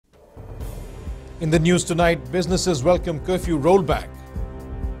In the news tonight, businesses welcome curfew rollback.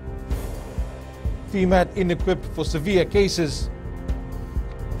 FEMAT inequipped for severe cases.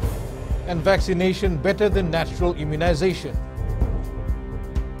 And vaccination better than natural immunization.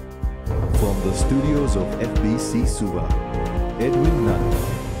 From the studios of FBC Suva, Edwin Nunn.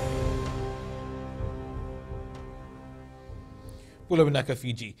 Pulau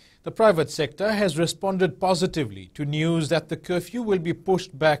Fiji. The private sector has responded positively to news that the curfew will be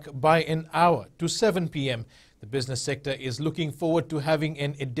pushed back by an hour to 7 p.m. The business sector is looking forward to having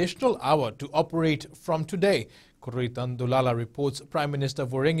an additional hour to operate from today. Koroi Tandulala reports Prime Minister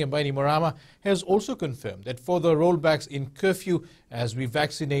Voreqe Bainimarama has also confirmed that further rollbacks in curfew as we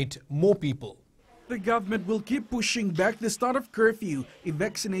vaccinate more people. The government will keep pushing back the start of curfew if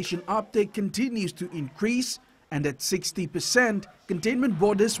vaccination uptake continues to increase, and at 60%, containment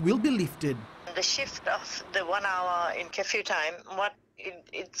borders will be lifted. The shift of the 1 hour in curfew time,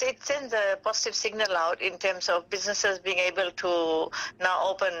 it sends a positive signal out in terms of businesses being able to now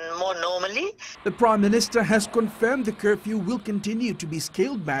open more normally. The Prime Minister has confirmed the curfew will continue to be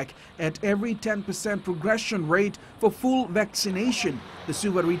scaled back at every 10% progression rate for full vaccination. The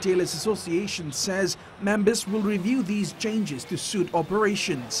Suva Retailers Association says members will review these changes to suit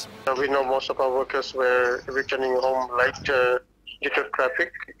operations. We know most of our workers were returning home late due to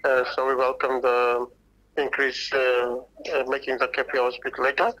traffic, so we welcome the increase, making the curfew hours a bit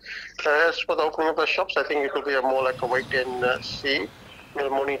later. As for the opening of the shops, I think it will be more like a wait and see. We'll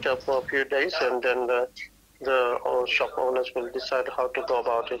monitor for a few days, and then the shop owners will decide how to go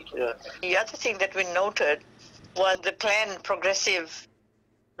about it. Yeah. The other thing that we noted was the planned progressive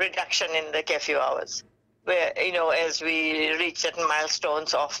reduction in the curfew hours, where, as we reach certain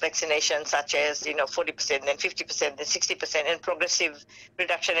milestones of vaccination, such as, 40%, then 50%, then 60%, and progressive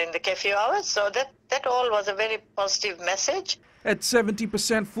reduction in the curfew hours. So that all was a very positive message. At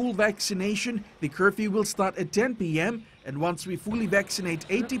 70% full vaccination, the curfew will start at 10 p.m. And once we fully vaccinate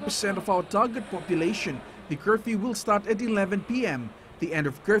 80% of our target population, the curfew will start at 11 p.m. The end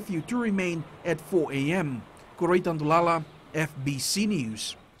of curfew to remain at 4 a.m. Koroi Tandulala, FBC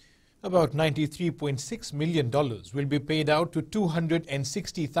News. About $93.6 million will be paid out to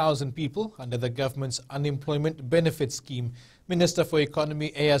 260,000 people under the government's unemployment benefit scheme. Minister for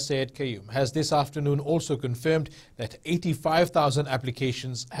Economy Yahya Said Qayyum has this afternoon also confirmed that 85,000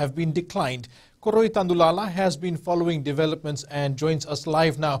 applications have been declined. Koroi Tandulala has been following developments and joins us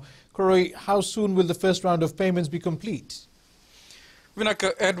live now. Koroi, how soon will the first round of payments be complete?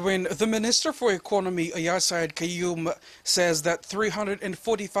 Vinaka, Edwin, the Minister for Economy, Yahya Said Qayyum, says that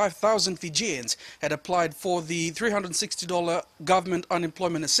 345,000 Fijians had applied for the $360 government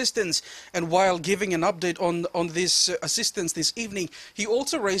unemployment assistance. And while giving an update on this assistance this evening, he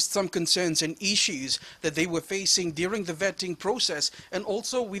also raised some concerns and issues that they were facing during the vetting process and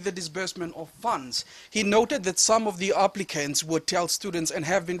also with the disbursement of funds. He noted that some of the applicants were TELS students and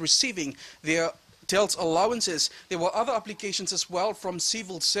have been receiving their TELS allowances. There were other applications as well from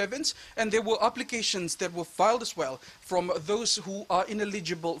civil servants, and there were applications that were filed as well from those who are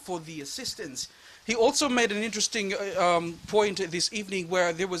ineligible for the assistance. He also made an interesting point this evening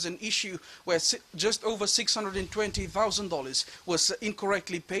where there was an issue where just over $620,000 was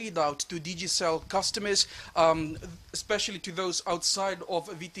incorrectly paid out to Digicel customers, especially to those outside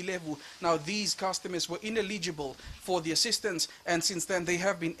of Viti Levu. Now, these customers were ineligible for the assistance, and since then they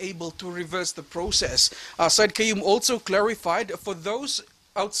have been able to reverse the process. Said Qayyum also clarified for those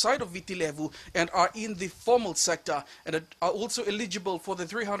outside of Viti Levu and are in the formal sector and are also eligible for the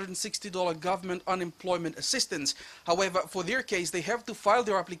 $360 government unemployment assistance. However, for their case, they have to file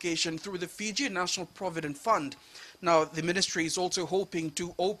their application through the Fiji National Provident Fund. Now, the ministry is also hoping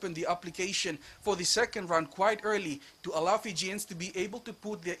to open the application for the second round quite early to allow Fijians to be able to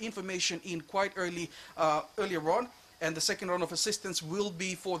put their information in quite earlier on. And the second round of assistance will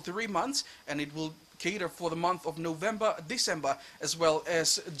be for 3 months, and it will cater for the month of November, December, as well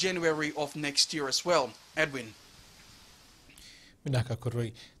as January of next year as well. Edwin. Vinaka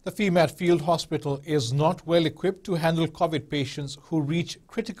Koroi. The FEMAT Field Hospital is not well equipped to handle COVID patients who reach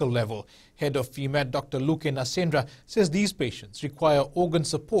critical level. Head of FEMAT, Dr. Luke Nasendra, says these patients require organ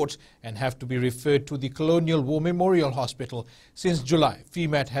support and have to be referred to the Colonial War Memorial Hospital. Since July,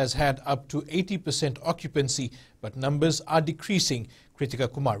 FEMAT has had up to 80% occupancy, but numbers are decreasing. Kritika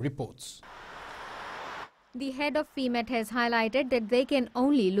Kumar reports. The head of FEMAT has highlighted that they can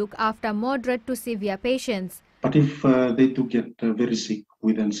only look after moderate to severe patients. But if they do get very sick,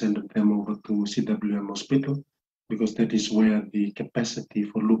 we then send them over to CWM Hospital, because that is where the capacity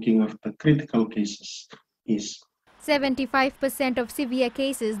for looking after critical cases is. 75% of severe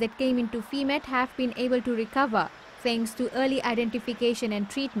cases that came into FEMAT have been able to recover thanks to early identification and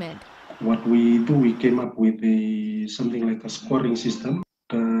treatment. What we do, we came up with something like a scoring system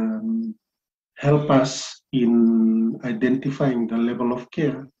to help us in identifying the level of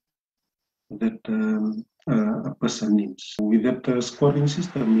care that a person needs. With that scoring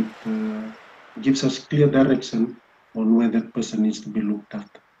system, it gives us clear direction on where that person needs to be looked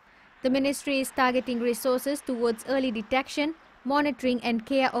after. The ministry is targeting resources towards early detection, monitoring and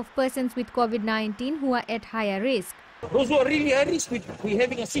care of persons with COVID-19 who are at higher risk. Those who are really high risk, we're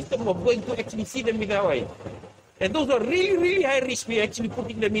having a system of going to actually see them with our eye. And those who are really, really high risk, we're actually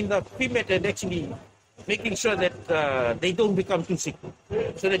putting them in the PMET and actually making sure that they don't become too sick,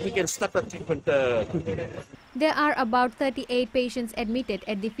 so that we can start the treatment quickly. There are about 38 patients admitted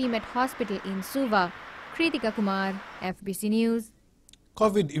at the PMET hospital in Suva. Kritika Kumar, FBC News.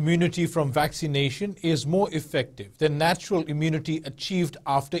 COVID immunity from vaccination is more effective than natural immunity achieved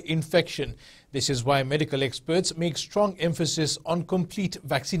after infection. This is why medical experts make strong emphasis on complete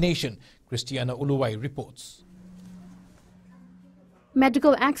vaccination. Christiana Uluwai reports.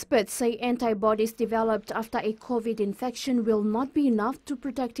 Medical experts say antibodies developed after a COVID infection will not be enough to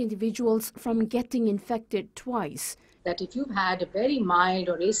protect individuals from getting infected twice. That if you've had a very mild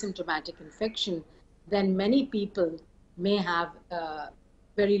or asymptomatic infection, then many people may have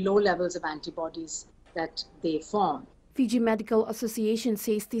very low levels of antibodies that they form. Fiji Medical Association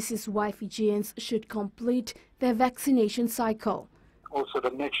says this is why Fijians should complete their vaccination cycle. Also, the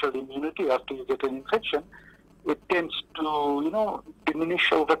natural immunity after you get an infection, it tends to,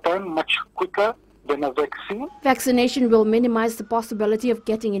 diminish over time much quicker than a vaccine. Vaccination will minimize the possibility of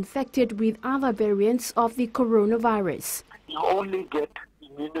getting infected with other variants of the coronavirus. You only get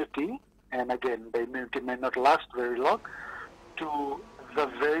immunity, and again, the immunity may not last very long, to the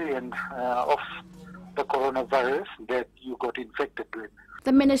variant of the coronavirus that you got infected with.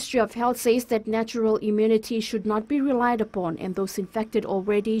 The Ministry of Health says that natural immunity should not be relied upon, and those infected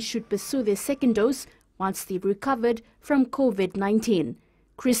already should pursue their second dose once they've recovered from COVID-19.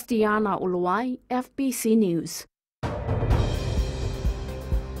 Christiana Uluwai, FBC News.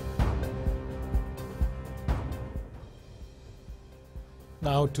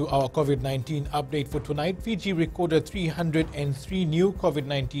 Now to our COVID-19 update for tonight. Fiji recorded 303 new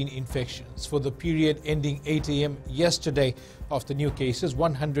COVID-19 infections for the period ending 8 a.m. yesterday. Of the new cases,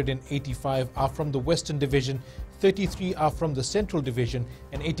 185 are from the Western Division, 33 are from the Central Division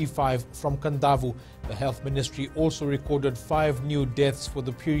and 85 from Kandavu. The Health Ministry also recorded 5 new deaths for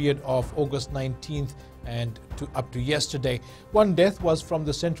the period of August 19th and up to yesterday. 1 death was from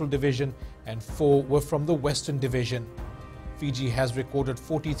the Central Division and 4 were from the Western Division. Fiji has recorded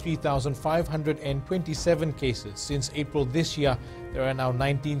 43,527 cases since April this year. There are now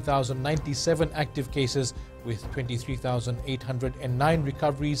 19,097 active cases with 23,809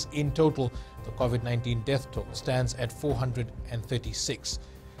 recoveries in total. The COVID-19 death toll stands at 436.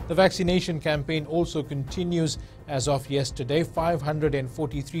 The vaccination campaign also continues. As of yesterday,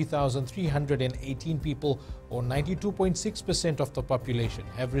 543,318 people, or 92.6% of the population,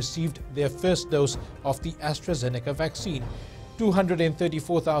 have received their first dose of the AstraZeneca vaccine.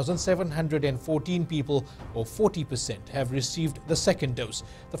 234,714 people, or 40%, have received the second dose.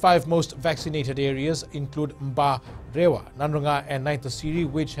 The 5 most vaccinated areas include Mba, Rewa, Nanrunga and Naintasiri,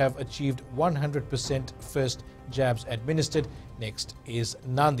 which have achieved 100% first jabs administered. Next is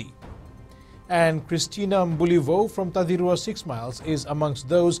Nandi. And Christina Mbulivo from Tadirua 6 Miles is amongst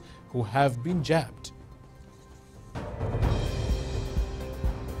those who have been jabbed.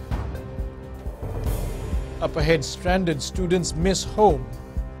 Up ahead, stranded students miss home,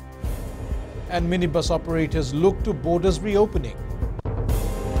 and minibus operators look to borders reopening.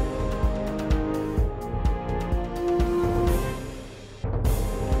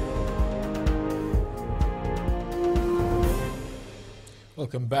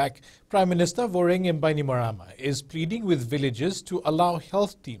 Welcome back. Prime Minister Voreqe Bainimarama is pleading with villagers to allow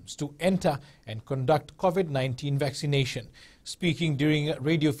health teams to enter and conduct COVID-19 vaccination. Speaking during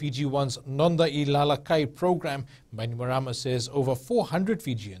Radio Fiji One's Nonda I Lalakai program, Bainimarama says over 400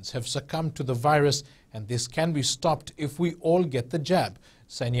 Fijians have succumbed to the virus, and this can be stopped if we all get the jab.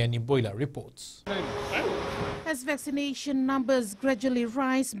 Sania Niboila reports. As vaccination numbers gradually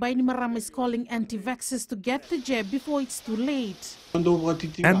rise, Bainimarama is calling anti-vaxxers to get the jab before it's too late.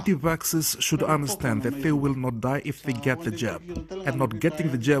 Anti-vaxxers should understand that they will not die if they get the jab, and not getting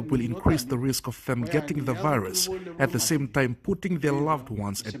the jab will increase the risk of them getting the virus, at the same time putting their loved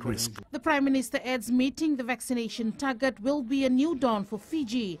ones at risk. The Prime Minister adds meeting the vaccination target will be a new dawn for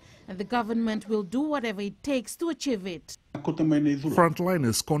Fiji, and the government will do whatever it takes to achieve it.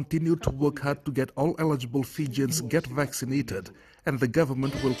 Frontliners continue to work hard to get all eligible Fijians get vaccinated, and the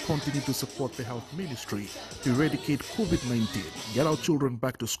government will continue to support the Health Ministry to eradicate COVID-19, get our children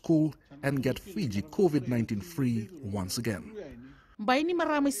back to school, and get Fiji COVID-19 free once again.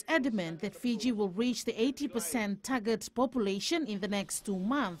 Bainimarama is adamant that Fiji will reach the 80% target population in the next 2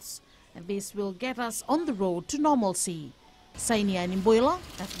 months, and this will get us on the road to normalcy. Sainia Nimboila,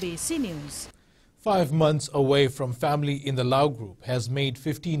 FBC News. 5 months away from family in the Lau group has made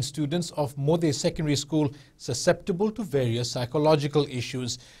 15 students of Mode Secondary School susceptible to various psychological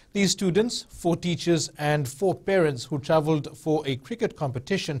issues. These students, 4 teachers and 4 parents who travelled for a cricket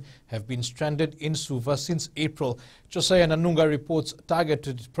competition have been stranded in Suva since April. Josiah Nanunga reports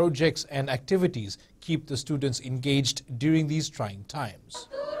targeted projects and activities keep the students engaged during these trying times.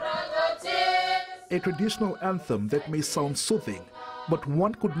 A traditional anthem that may sound soothing, but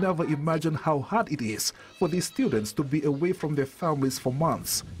one could never imagine how hard it is for these students to be away from their families for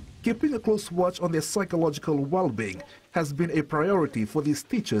months. Keeping a close watch on their psychological well-being has been a priority for these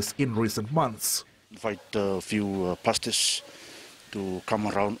teachers in recent months. Invite a few pastors to come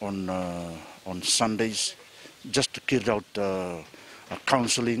around on Sundays just to carry out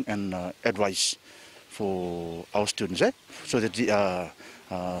counseling and advice for our students, so that they are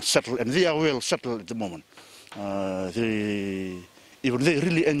settled, and they are well settled at the moment. They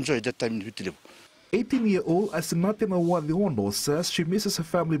really enjoy that time with them. 18-year-old Asinatina Wadiondo says she misses her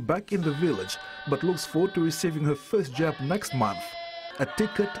family back in the village, but looks forward to receiving her first jab next month, a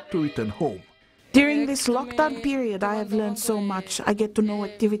ticket to return home. During this lockdown period, I have learned so much. I get to know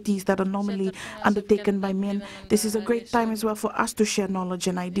activities that are normally undertaken by men. This is a great time as well for us to share knowledge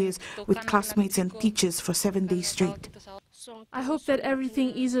and ideas with classmates and teachers for 7 days straight. I hope that everything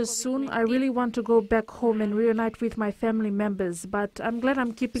eases soon. I really want to go back home and reunite with my family members, but I'm glad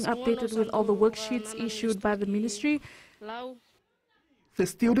I'm keeping updated with all the worksheets issued by the ministry. The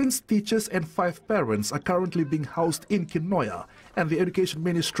students, teachers and 5 parents are currently being housed in Kinoya, and the Education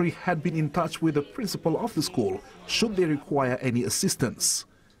Ministry had been in touch with the principal of the school should they require any assistance.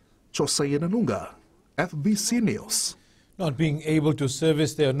 Josiah Nanunga, FBC News. Not being able to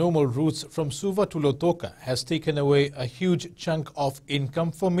service their normal routes from Suva to Lautoka has taken away a huge chunk of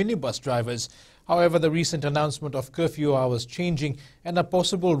income for minibus drivers. However, the recent announcement of curfew hours changing and a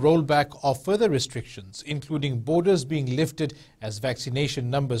possible rollback of further restrictions, including borders being lifted as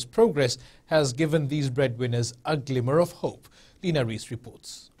vaccination numbers progress, has given these breadwinners a glimmer of hope. Lina Rees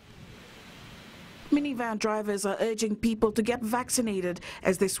reports. Minivan drivers are urging people to get vaccinated,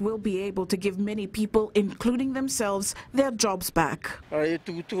 as this will be able to give many people, including themselves, their jobs back. The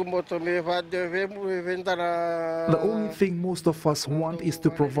only thing most of us want is to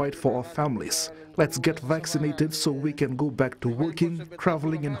provide for our families. Let's get vaccinated so we can go back to working,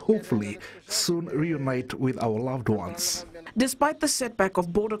 traveling and hopefully soon reunite with our loved ones. Despite the setback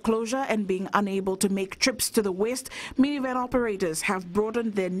of border closure and being unable to make trips to the west, minivan operators have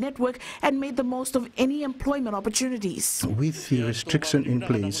broadened their network and made the most of any employment opportunities. With the restriction in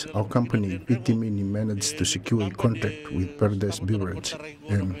place, our company, PT Mini, managed to secure a contract with Paradise Beverage,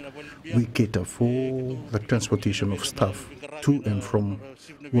 and we cater for the transportation of staff to and from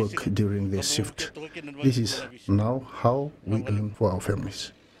work during their shift. This is now how we earn for our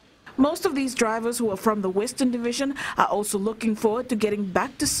families. Most of these drivers who are from the Western Division are also looking forward to getting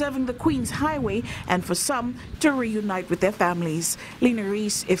back to serving the Queen's Highway, and for some to reunite with their families. Lina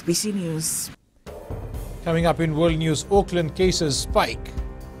Rees, FBC News. Coming up in world news, Auckland cases spike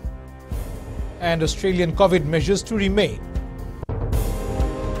and Australian COVID measures to remain.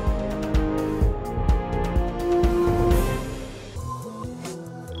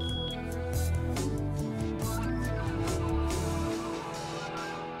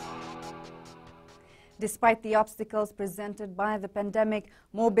 Despite the obstacles presented by the pandemic,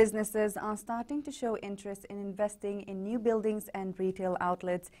 more businesses are starting to show interest in investing in new buildings and retail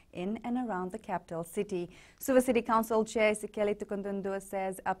outlets in and around the capital city. Suva City Council Chair Sikeli Tukundundu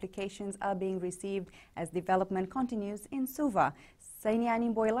says applications are being received as development continues in Suva.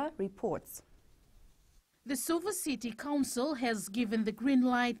 Sainiani Boila reports. The Suva City Council has given the green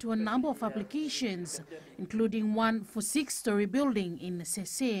light to a number of applications, including one for 6-story building in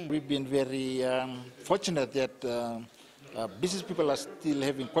Sese. We've been very fortunate that business people are still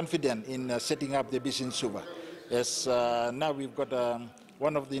having confidence in setting up their business in Suva. As now we've got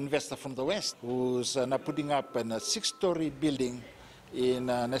one of the investors from the West who's now putting up a 6-story building in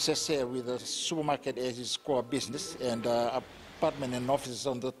Sese with a supermarket as his core business and apartment and offices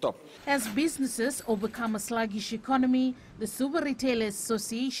on the top. As businesses overcome a sluggish economy, the Suva Retailers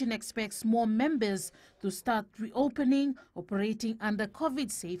Association expects more members to start reopening, operating under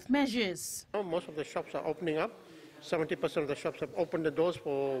COVID-safe measures. Most of the shops are opening up. 70% of the shops have opened the doors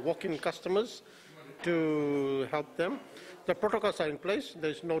for walk-in customers to help them. the protocols are in place.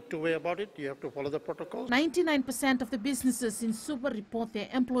 There's no two way about it. You have to follow the protocols. 99% of the businesses in Suva report their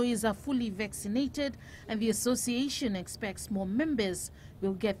employees are fully vaccinated, and the association expects more members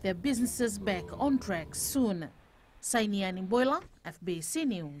will get their businesses back on track soon. Sainia Nimboila, FBC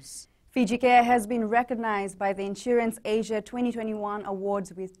News. FijiCare has been recognized by the Insurance Asia 2021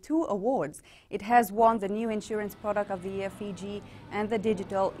 Awards with 2 awards. It has won the New Insurance Product of the Year Fiji and the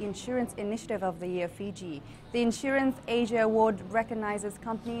Digital Insurance Initiative of the Year Fiji. The Insurance Asia Award recognizes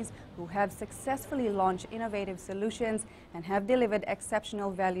companies who have successfully launched innovative solutions and have delivered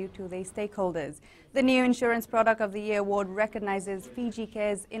exceptional value to their stakeholders. The New Insurance Product of the Year Award recognizes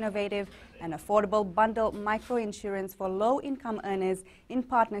FijiCare's innovative and affordable bundle micro-insurance for low-income earners in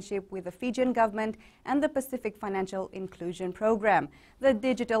partnership with the Fijian government and the Pacific Financial Inclusion Program. The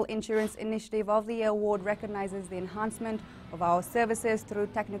Digital Insurance Initiative of the Year Award recognizes the enhancement of our services through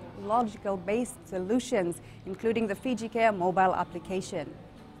technological-based solutions, including the FijiCare mobile application.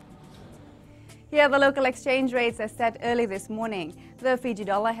 Here are the local exchange rates as set early this morning. The Fiji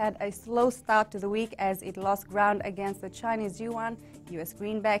dollar had a slow start to the week as it lost ground against the Chinese yuan, US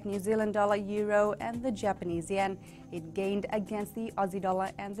greenback, New Zealand dollar, euro and the Japanese yen. It gained against the Aussie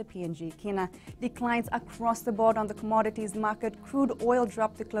dollar and the PNG kina. Declines across the board on the commodities market. Crude oil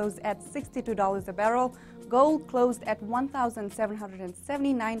dropped to close at $62 a barrel. Gold closed at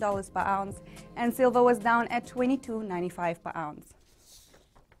 $1,779 per ounce and silver was down at $22.95 per ounce.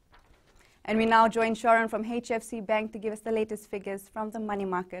 And we now join Sharon from HFC Bank to give us the latest figures from the money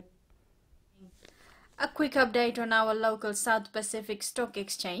market. A quick update on our local South Pacific Stock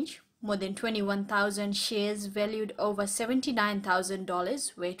Exchange. More than 21,000 shares valued over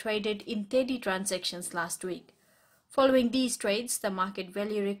 $79,000 were traded in 30 transactions last week. Following these trades, the market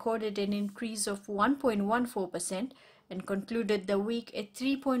value recorded an increase of 1.14% and concluded the week at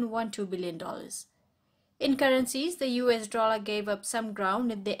 $3.12 billion. In currencies, the US dollar gave up some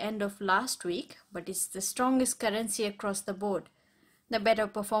ground at the end of last week, but it's the strongest currency across the board. The better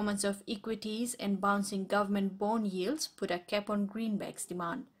performance of equities and bouncing government bond yields put a cap on greenback's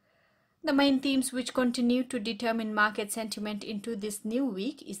demand. The main themes which continue to determine market sentiment into this new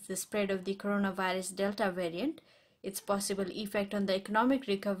week is the spread of the coronavirus Delta variant, its possible effect on the economic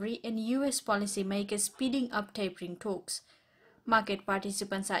recovery, and US policymakers speeding up tapering talks. Market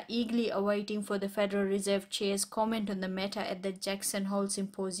participants are eagerly awaiting for the Federal Reserve Chair's comment on the matter at the Jackson Hole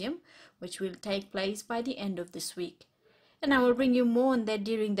Symposium, which will take place by the end of this week. And I will bring you more on that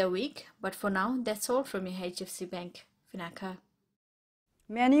during the week, but for now, that's all from your HFC Bank. Vinaka.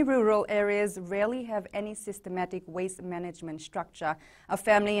 Many rural areas rarely have any systematic waste management structure. A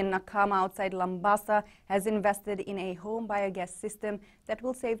family in Nakama outside Lambasa has invested in a home biogas system that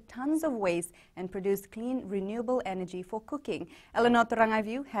will save tons of waste and produce clean, renewable energy for cooking. Eleanor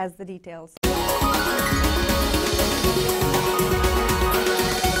Turangaivu has the details.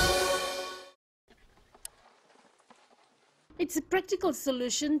 It's a practical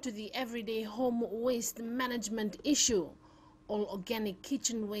solution to the everyday home waste management issue. All organic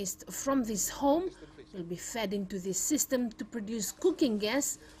kitchen waste from this home will be fed into this system to produce cooking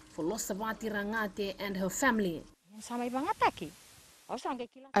gas for Losavati Rangate and her family.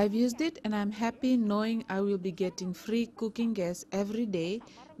 I've used it and I'm happy knowing I will be getting free cooking gas every day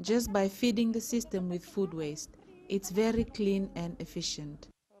just by feeding the system with food waste. It's very clean and efficient.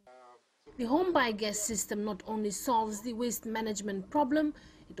 The home biogas system not only solves the waste management problem,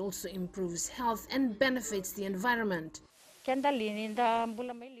 it also improves health and benefits the environment.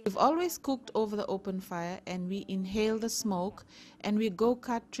 We've always cooked over the open fire and we inhale the smoke and we go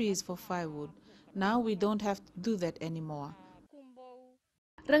cut trees for firewood. Now we don't have to do that anymore.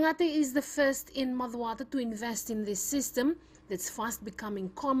 Rangate is the first in Madhuwata to invest in this system that's fast becoming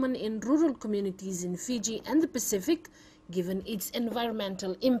common in rural communities in Fiji and the Pacific, given its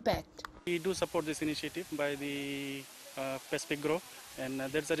environmental impact. We do support this initiative by the Pacific Grow, and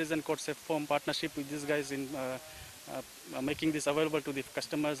that's the reason Courts formed partnership with these guys in making this available to the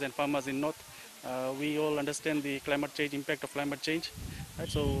customers and farmers in North. We all understand the climate change, impact of climate change. Right?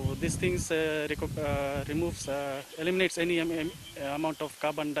 So these things eliminates any amount of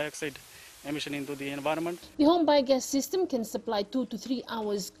carbon dioxide emission into the environment. The home biogas system can supply 2 to 3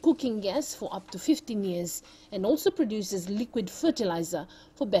 hours cooking gas for up to 15 years and also produces liquid fertilizer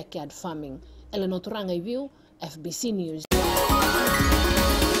for backyard farming. Eleanor Turangaivu, FBC News.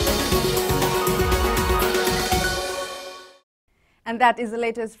 And that is the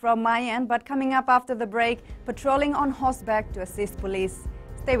latest from my end, but coming up after the break, patrolling on horseback to assist police.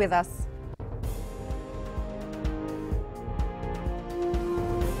 Stay with us.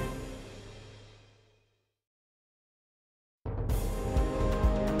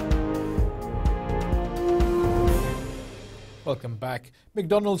 Welcome back.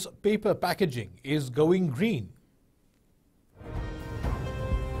 McDonald's paper packaging is going green.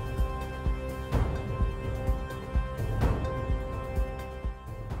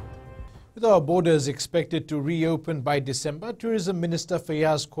 With our borders expected to reopen by December, Tourism Minister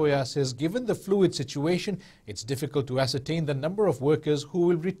Fayaz Koya says given the fluid situation, it's difficult to ascertain the number of workers who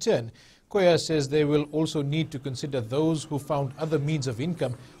will return. Koya says they will also need to consider those who found other means of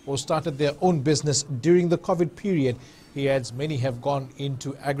income or started their own business during the COVID period. He adds many have gone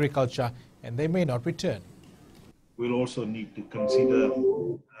into agriculture and they may not return. We'll also need to consider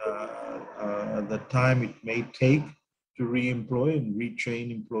the time it may take to re-employ and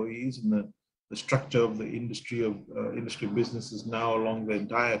retrain employees, and the structure of the industry businesses now along the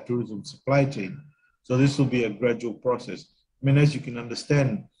entire tourism supply chain. So this will be a gradual process. I mean, as you can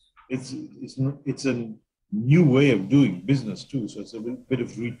understand, it's a new way of doing business too. So it's a bit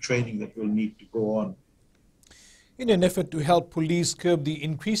of retraining that will need to go on. In an effort to help police curb the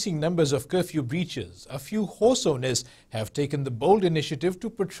increasing numbers of curfew breaches, a few horse owners have taken the bold initiative to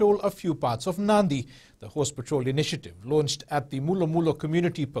patrol a few parts of Nandi. The Horse Patrol initiative, launched at the Mulo Mulo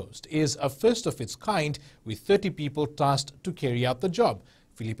community post, is a first of its kind, with 30 people tasked to carry out the job.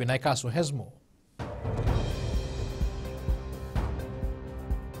 Felipe Naikaso has more.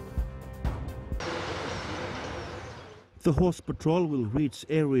 The Horse Patrol will reach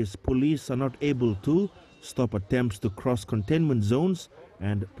areas police are not able to, stop attempts to cross containment zones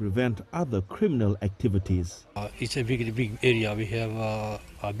and prevent other criminal activities. It's a big area. We have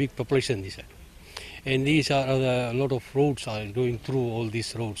a big population this side. And these are a lot of roads are going through all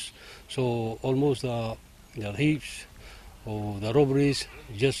these roads. So almost the thieves or the robberies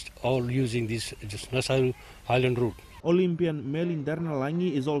just all using this just Nassau Highland Road. Olympian Melindarna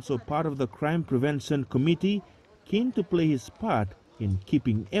Langi is also part of the Crime Prevention Committee, keen to play his part in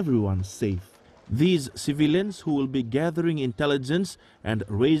keeping everyone safe. These civilians who will be gathering intelligence and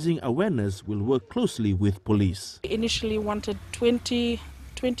raising awareness will work closely with police. Initially wanted 20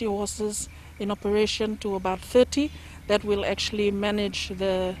 horses in operation to about 30 that will actually manage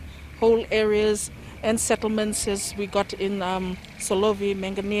the whole areas and settlements as we got in Solovi,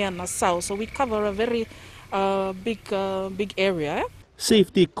 Mengania and Nassau. So we cover a very big area.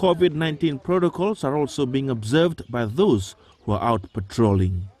 Safety COVID-19 protocols are also being observed by those who are out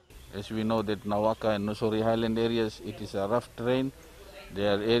patrolling. As we know that Nawaka and Nosori Highland areas, it is a rough terrain.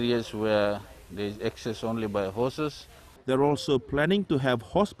 There are areas where there is access only by horses. They're also planning to have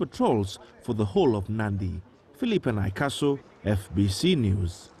horse patrols for the whole of Nandi. Felipe Naikaso, FBC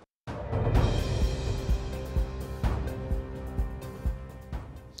News.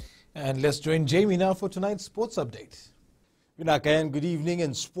 And let's join Jamie now for tonight's sports update. Vinaka, and good evening.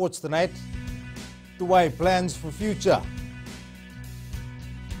 In sports tonight, Tuwai plans for future.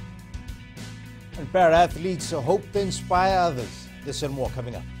 And para-athletes hope to inspire others. This and more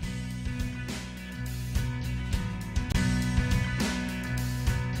coming up.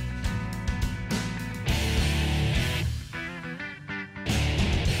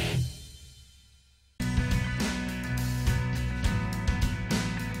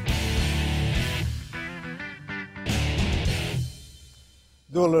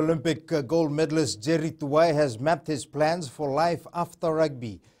 Dual Olympic gold medalist Jerry Tuwai has mapped his plans for life after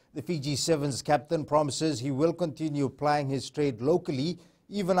rugby. The Fiji Sevens captain promises he will continue plying his trade locally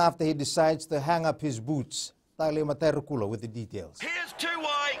even after he decides to hang up his boots. Taile Materukula with the details. Here's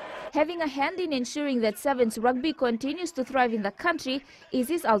Tuwai. Having a hand in ensuring that Sevens rugby continues to thrive in the country is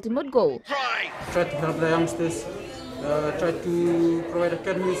his ultimate goal. Try to help the youngsters, try to provide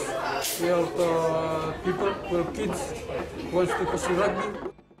academies to help people, kids who want to pursue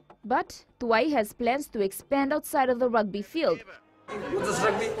rugby. But Tuwai has plans to expand outside of the rugby field. Not just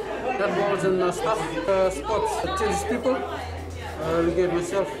rugby, that balls and stuff, sports changes people. Look at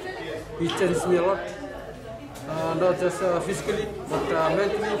myself, he changed me a lot. Not just physically, but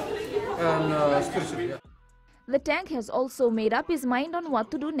mentally and spiritually. Yeah. The Tank has also made up his mind on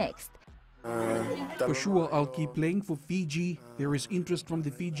what to do next. For sure, I'll keep playing for Fiji. There is interest from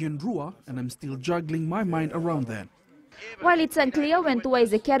the Fijian Drua, and I'm still juggling my mind around that. While it's unclear when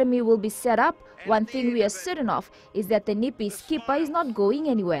Tuwai's academy will be set up, one thing we are certain of is that the Nipi skipper is not going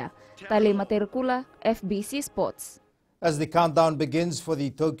anywhere. Taile Materukula, FBC Sports. As the countdown begins for the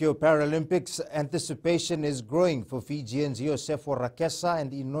Tokyo Paralympics, anticipation is growing for Fijians Iosefo Rakesa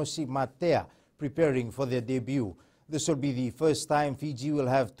and Inosi Matea preparing for their debut. This will be the first time Fiji will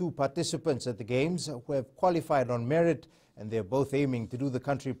have two participants at the Games who have qualified on merit, and they're both aiming to do the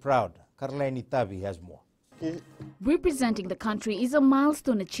country proud. Karlaini Tavi has more. Representing the country is a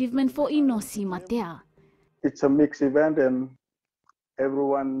milestone achievement for Inosi Matea. It's a mixed event and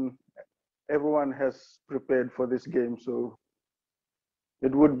everyone has prepared for this game, so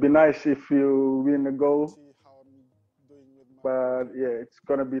it would be nice if you win a gold, but yeah, it's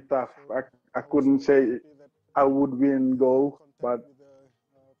gonna be tough. I couldn't say I would win gold, but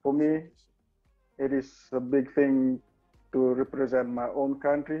for me, it is a big thing to represent my own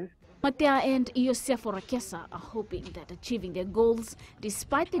country. Matea and Iosefo Rakessa are hoping that achieving their goals,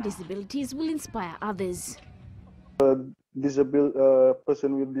 despite their disabilities, will inspire others. Person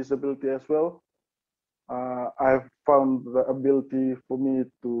with disability as well. I've found the ability for me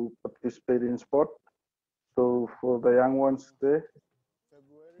to participate in sport. So for the young ones there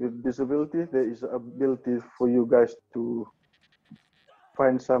with disability, there is ability for you guys to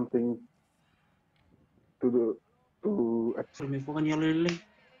find something to achieve.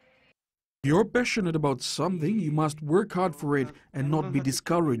 You're passionate about something, you must work hard for it and not be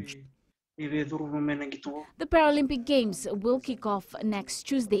discouraged. The Paralympic Games will kick off next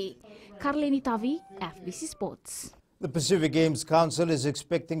Tuesday. Karleni Tavi, FBC Sports. The Pacific Games Council is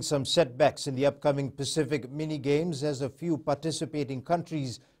expecting some setbacks in the upcoming Pacific Mini Games as a few participating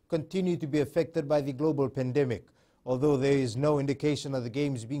countries continue to be affected by the global pandemic. Although there is no indication of the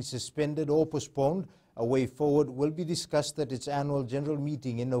Games being suspended or postponed, a way forward will be discussed at its annual general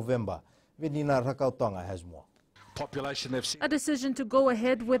meeting in November. Venina Rakautonga has more. A decision to go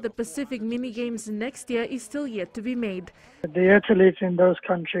ahead with the Pacific Mini Games next year is still yet to be made. The athletes in those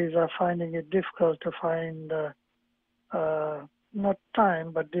countries are finding it difficult to find not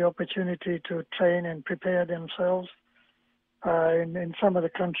time, but the opportunity to train and prepare themselves. In some of the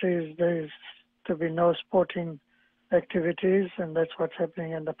countries, there is to be no sporting activities, and that's what's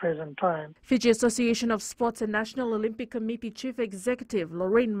happening in the present time. Fiji Association of Sports and National Olympic Committee Chief Executive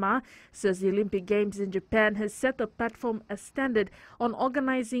Lorraine Ma says the Olympic Games in Japan has set a platform as standard on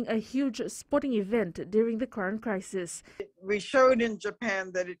organizing a huge sporting event during the current crisis. We showed in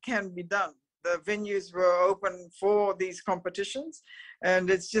Japan that it can be done. The venues were open for these competitions, and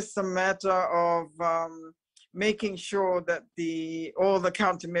it's just a matter of making sure that all the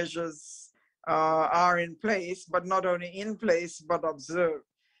countermeasures are in place, but not only in place, but observed.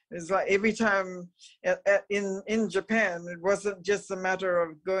 It's like every time in Japan, it wasn't just a matter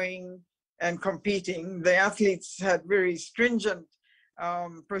of going and competing. The athletes had very stringent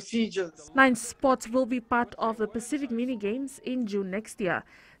procedures. 9 sports will be part of the Pacific Mini Games in June next year.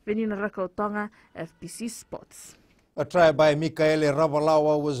 Venina Rakautonga, FBC Sports. A try by Mikaele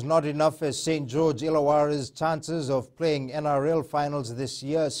Ravalawa was not enough as St. George Illawarra's chances of playing NRL finals this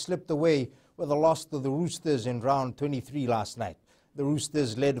year slipped away with a loss to the Roosters in round 23 last night. The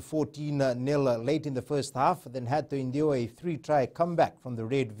Roosters led 14-0 late in the first half, then had to endure a 3-try comeback from the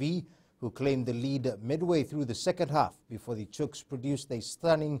Red V, who claimed the lead midway through the second half before the Chooks produced a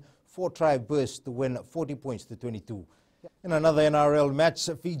stunning 4-try burst to win 40 points to 22. In another NRL match,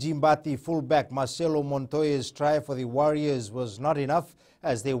 Fiji Mbati fullback Marcelo Montoya's try for the Warriors was not enough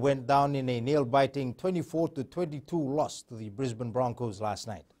as they went down in a nail-biting 24-22 loss to the Brisbane Broncos last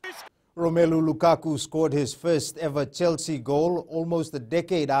night. Romelu Lukaku scored his first ever Chelsea goal almost a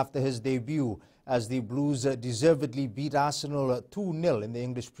decade after his debut as the Blues deservedly beat Arsenal 2-0 in the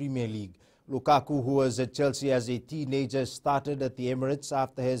English Premier League. Lukaku, who was at Chelsea as a teenager, started at the Emirates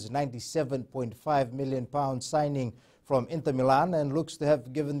after his £97.5 million signing from Inter Milan and looks to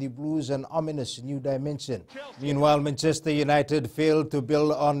have given the Blues an ominous new dimension. Meanwhile, Manchester United failed to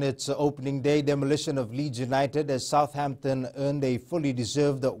build on its opening day demolition of Leeds United as Southampton earned a fully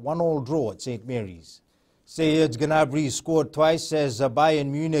deserved 1-1 draw at St. Mary's. Serge Gnabry scored twice as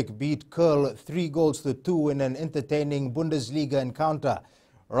Bayern Munich beat Köln 3-2 in an entertaining Bundesliga encounter.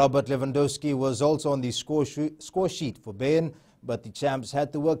 Robert Lewandowski was also on the score sheet for Bayern, but the champs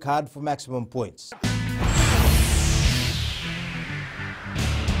had to work hard for maximum points.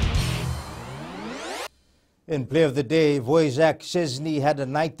 In play of the day, Wojciech Szczesny had a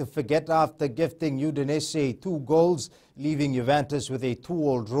night to forget after gifting Udinese 2 goals, leaving Juventus with a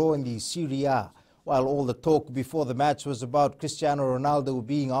 2-2 draw in the Serie A. While all the talk before the match was about Cristiano Ronaldo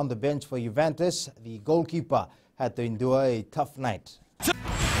being on the bench for Juventus, the goalkeeper had to endure a tough night.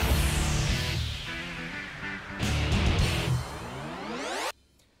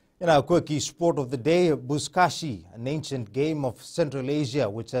 In our quirky sport of the day, Buzkashi, an ancient game of Central Asia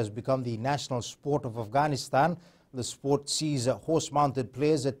which has become the national sport of Afghanistan. The sport sees horse-mounted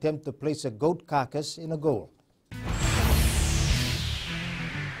players attempt to place a goat carcass in a goal.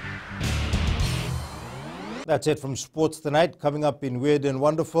 That's it from sports tonight. Coming up in Weird and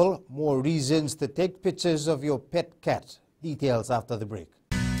Wonderful, more reasons to take pictures of your pet cat. Details after the break.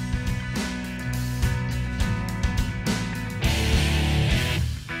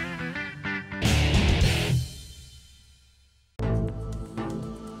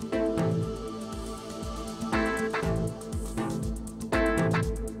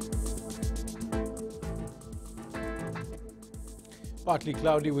 Partly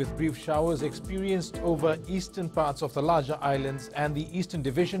cloudy with brief showers experienced over eastern parts of the larger islands and the eastern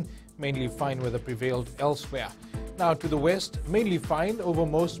division. Mainly fine weather prevailed elsewhere. Now to the west, mainly fine over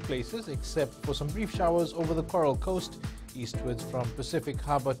most places except for some brief showers over the Coral Coast. Eastwards from Pacific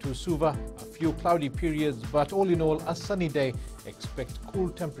Harbour to Suva, a few cloudy periods, but all in all a sunny day. Expect cool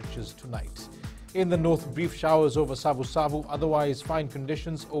temperatures tonight. In the north, brief showers over Savu Savu, otherwise fine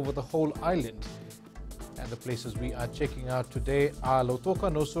conditions over the whole island. And the places we are checking out today are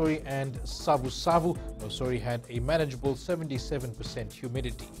Lautoka, Nosori and Savu Savu. Nosori had a manageable 77%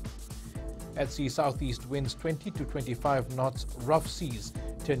 humidity. At sea, southeast winds 20 to 25 knots, rough seas.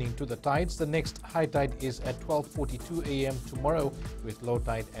 Turning to the tides, the next high tide is at 12:42 a.m. tomorrow with low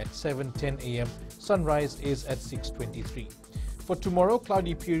tide at 7:10 a.m. Sunrise is at 6:23. For tomorrow,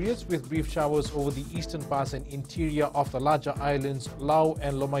 cloudy periods with brief showers over the eastern parts and interior of the larger islands, Lau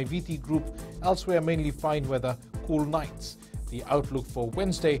and Lomaiviti group. Elsewhere, mainly fine weather, cool nights. The outlook for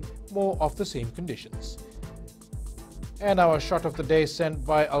Wednesday, more of the same conditions. And our shot of the day sent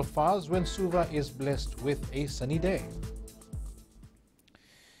by Alfaz when Suva is blessed with a sunny day.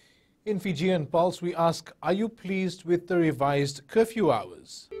 In Fijian Pulse, we ask, are you pleased with the revised curfew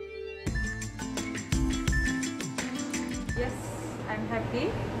hours? Yes, I'm happy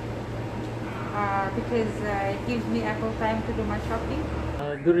because it gives me ample time to do my shopping.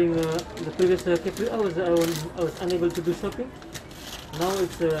 During the previous curfew hours, I was unable to do shopping. Now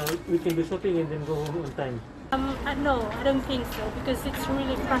we can do shopping and then go home on time. No, I don't think so because it's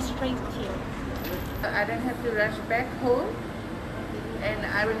really frustrating. I don't have to rush back home and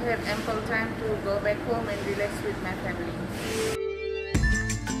I will have ample time to go back home and relax with my family.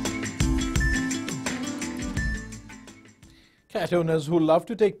 Cat owners who love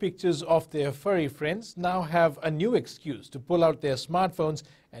to take pictures of their furry friends now have a new excuse to pull out their smartphones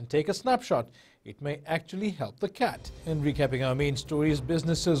and take a snapshot. It may actually help the cat. In recapping our main stories,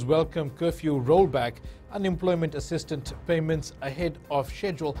 businesses welcome curfew rollback, unemployment assistance payments ahead of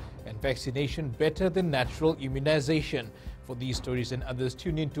schedule, and vaccination better than natural immunization. For these stories and others,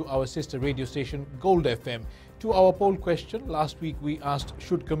 tune in to our sister radio station, Gold FM. To our poll question, last week we asked,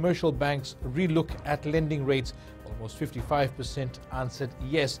 should commercial banks relook at lending rates? Almost 55% answered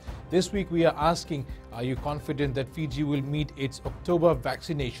yes. This week we are asking, are you confident that Fiji will meet its October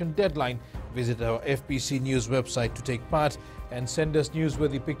vaccination deadline? Visit our FBC News website to take part and send us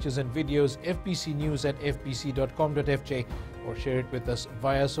newsworthy pictures and videos, fbcnews@fbc.com.fj, or share it with us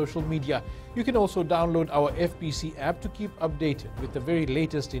via social media. You can also download our FBC app to keep updated with the very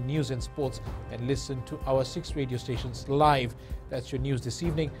latest in news and sports and listen to our 6 radio stations live. That's your news this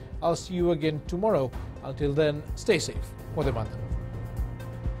evening. I'll see you again tomorrow. Until then, stay safe. Modemata.